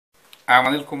I'm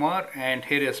Anil Kumar, and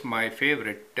here is my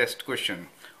favorite test question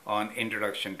on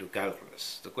Introduction to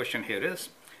Calculus. The question here is,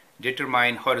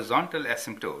 determine horizontal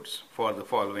asymptotes for the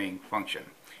following function.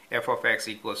 F of x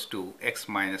equals to x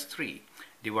minus 3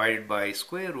 divided by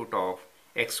square root of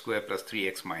x squared plus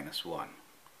 3x minus 1.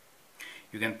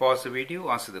 You can pause the video,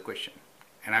 answer the question.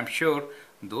 And I'm sure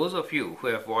those of you who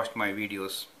have watched my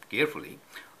videos carefully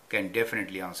can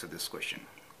definitely answer this question.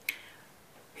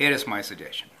 Here is my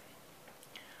suggestion.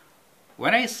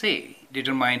 When I say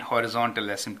determine horizontal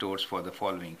asymptotes for the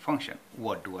following function,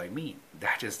 what do I mean?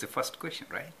 That is the first question,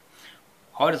 right?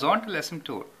 Horizontal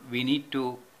asymptote, we need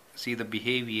to see the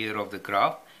behavior of the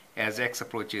graph as x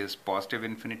approaches positive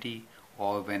infinity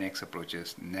or when x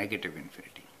approaches negative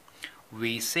infinity.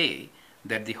 We say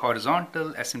that the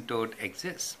horizontal asymptote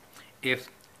exists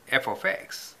if f of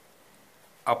x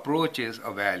approaches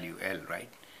a value L, right?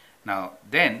 Now,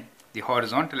 then the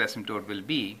horizontal asymptote will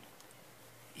be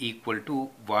equal to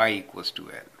y equals to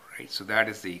L, right? So that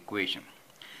is the equation.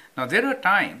 Now there are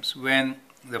times when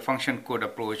the function could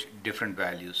approach different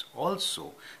values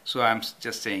also. So I'm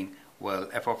just saying, well,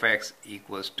 f of x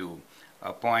equals to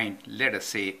a point, let us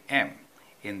say m.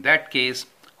 In that case,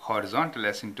 horizontal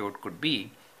asymptote could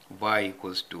be y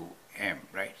equals to m,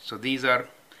 right? So these are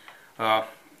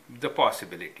the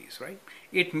possibilities, right?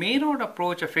 It may not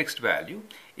approach a fixed value.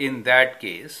 In that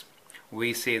case,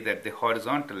 we say that the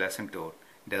horizontal asymptote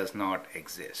does not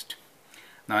exist.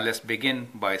 Now let's begin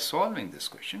by solving this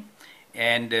question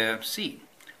and see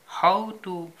how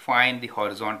to find the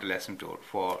horizontal asymptote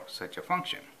for such a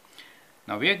function.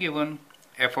 Now we are given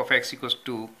f of x equals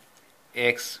to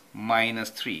x minus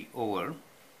 3 over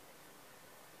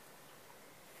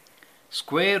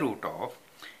square root of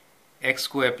x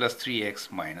squared plus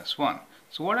 3x minus 1.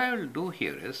 So what I will do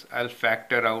here is I'll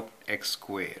factor out x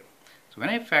squared. So when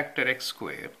I factor x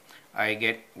squared, I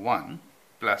get 1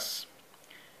 plus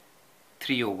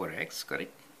 3 over x,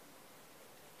 correct,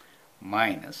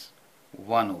 minus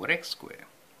 1 over x squared.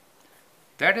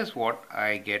 That is what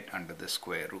I get under the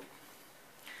square root.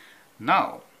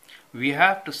 Now we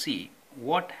have to see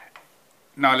what.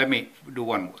 Now let me do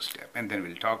one more step and then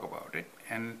we'll talk about it.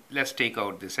 And let's take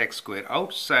out this x squared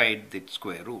outside the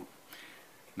square root.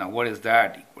 Now what is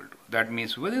that equal to? That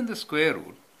means within the square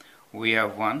root we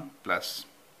have 1 plus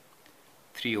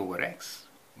 3 over x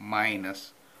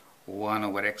minus 1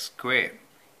 over x squared.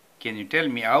 Can you tell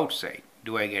me outside,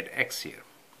 do I get x here?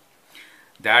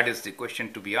 That is the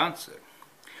question to be answered.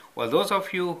 Well, those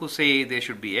of you who say there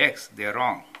should be x, they are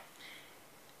wrong.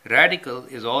 Radical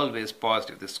is always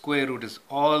positive. The square root is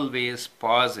always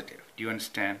positive. Do you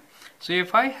understand? So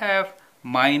if I have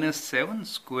minus 7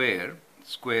 square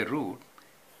root,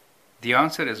 the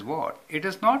answer is what? It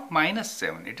is not minus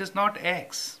 7. It is not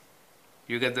x.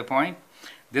 You get the point?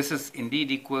 This is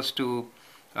indeed equals to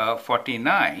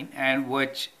 49, and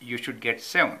which you should get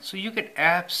 7. So you get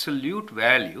absolute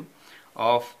value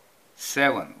of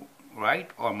 7, right?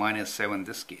 Or minus 7 in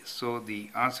this case. So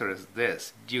the answer is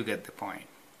this. Do you get the point?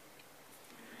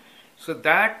 So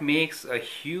that makes a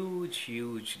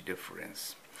huge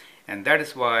difference. And that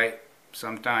is why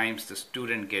sometimes the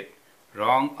student get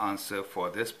wrong answer for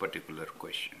this particular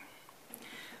question.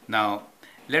 Now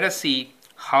let us see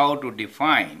how to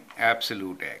define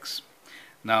absolute x.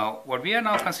 Now what we are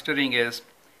now considering is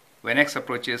when x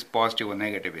approaches positive or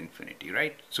negative infinity,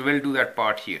 right? So we'll do that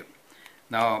part here.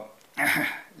 Now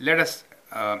let us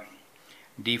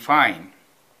define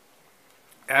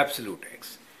absolute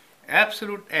x.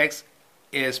 Absolute x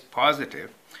is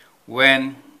positive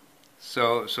when,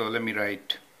 so let me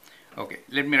write, okay,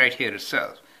 let me write here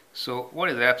itself. So what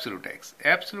is absolute x?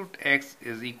 Absolute x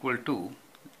is equal to,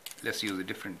 let's use a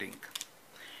different ink,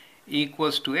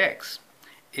 equals to x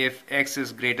if x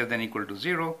is greater than or equal to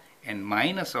 0 and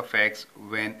minus of x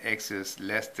when x is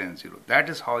less than 0. That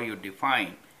is how you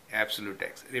define absolute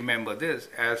x. Remember this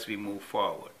as we move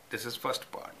forward. This is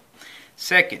first part.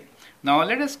 Second, now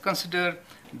let us consider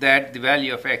that the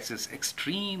value of x is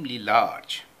extremely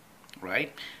large,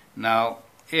 right? Now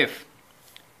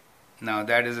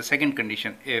that is the second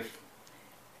condition. If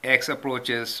x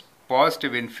approaches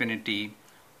positive infinity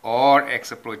or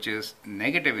x approaches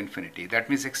negative infinity, that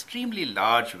means extremely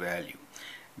large value,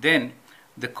 then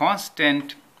the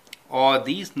constant or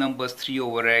these numbers 3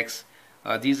 over x,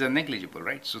 these are negligible,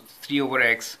 right? So 3 over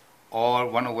x or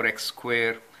 1 over x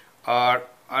square are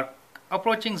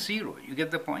approaching 0. You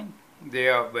get the point? They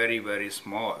are very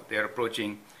small. They are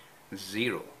approaching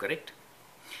 0, correct?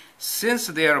 Since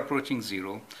they are approaching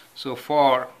 0, so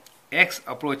for x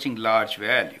approaching large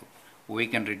value, we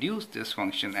can reduce this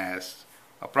function as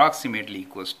approximately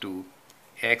equals to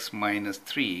x minus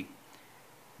 3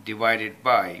 divided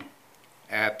by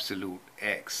absolute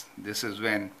x. This is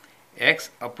when x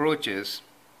approaches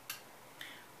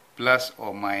plus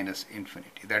or minus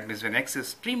infinity. That means when x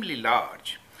is extremely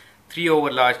large, 3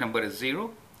 over large number is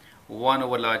 0, 1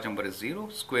 over large number is 0,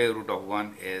 square root of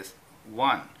 1 is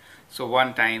 1. So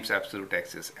 1 times absolute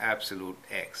x is absolute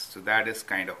x. So that is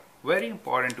kind of very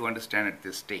important to understand at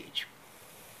this stage.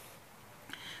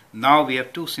 Now we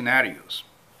have two scenarios.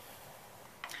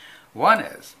 One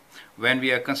is when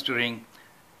we are considering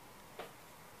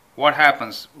what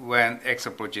happens when x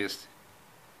approaches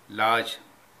large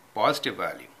positive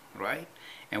value, right?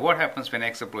 And what happens when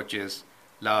x approaches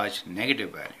large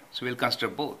negative value. So we'll consider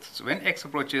both. So when x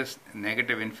approaches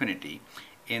negative infinity,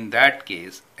 in that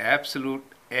case absolute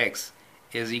x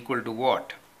is equal to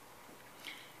what?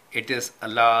 It is a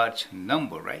large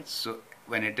number, right? So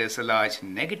when it is a large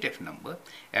negative number,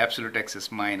 absolute x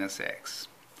is minus x.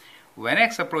 When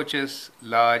x approaches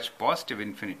large positive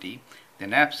infinity,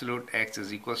 then absolute x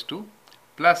is equals to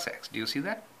plus x. Do you see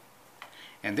that?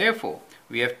 And therefore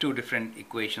we have two different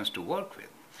equations to work with,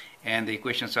 and the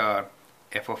equations are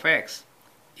f of x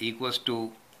equals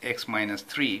to x minus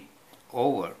 3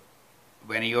 over,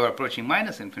 when you are approaching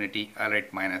minus infinity, I'll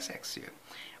write minus x here,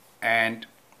 and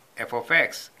f of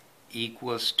x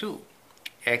equals to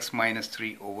x minus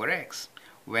 3 over x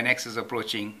when x is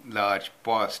approaching large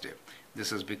positive.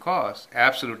 This is because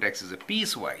absolute x is a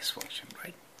piecewise function,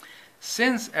 right?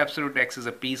 Since absolute x is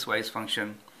a piecewise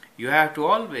function, you have to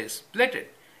always split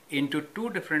it into two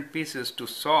different pieces to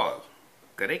solve,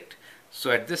 correct?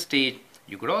 So at this stage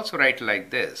you could also write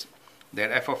like this,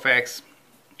 that f of x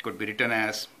could be written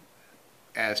as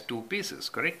two pieces,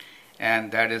 correct?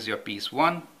 And that is your piece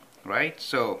 1, right?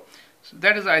 So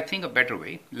that is, I think, a better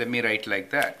way. Let me write like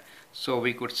that. So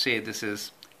we could say this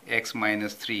is x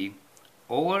minus 3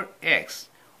 over x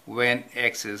when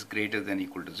x is greater than or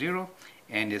equal to 0,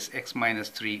 and is x minus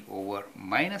 3 over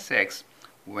minus x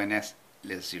when s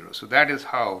is 0. So that is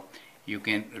how you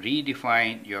can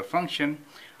redefine your function,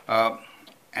 and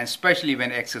especially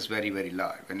when x is very, very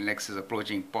large, when x is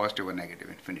approaching positive or negative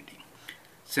infinity,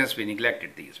 since we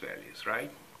neglected these values,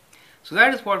 right? So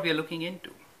that is what we are looking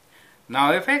into.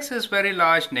 Now if x is very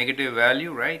large negative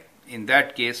value, right, in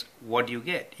that case what do you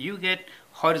get? You get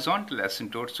horizontal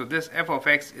asymptote. So this f of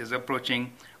x is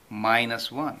approaching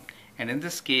minus 1, and in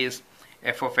this case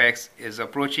f of x is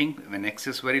approaching, when x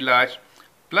is very large,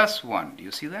 plus 1. Do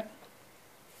you see that?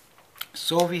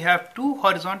 So we have two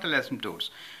horizontal asymptotes.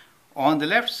 On the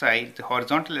left side, the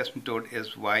horizontal asymptote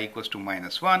is y equals to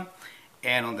minus 1,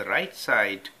 and on the right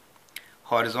side,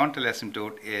 horizontal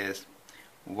asymptote is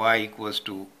y equals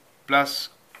to plus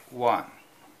 1.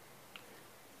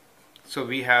 So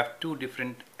we have two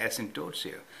different asymptotes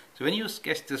here. So when you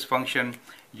sketch this function,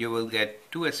 you will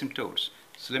get two asymptotes.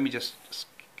 So let me just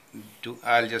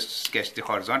I'll just sketch the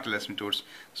horizontal asymptotes.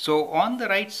 So on the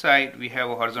right side we have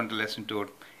a horizontal asymptote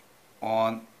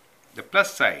on the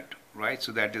plus side, right?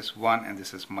 So that is 1 and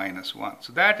this is minus 1.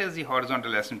 So that is the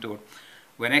horizontal asymptote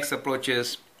when x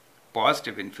approaches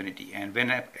positive infinity, and when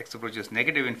x approaches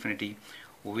negative infinity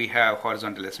we have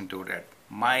horizontal asymptote at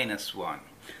minus 1.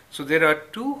 So there are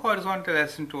two horizontal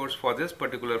asymptotes for this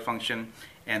particular function,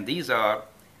 and these are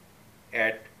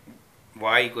at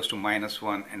y equals to minus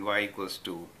 1 and y equals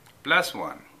to plus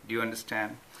 1. Do you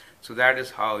understand? So that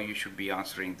is how you should be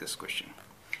answering this question.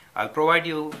 I'll provide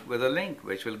you with a link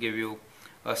which will give you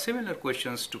similar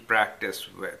questions to practice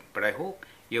with, but I hope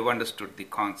you have understood the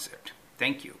concept.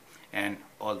 Thank you and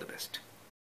all the best.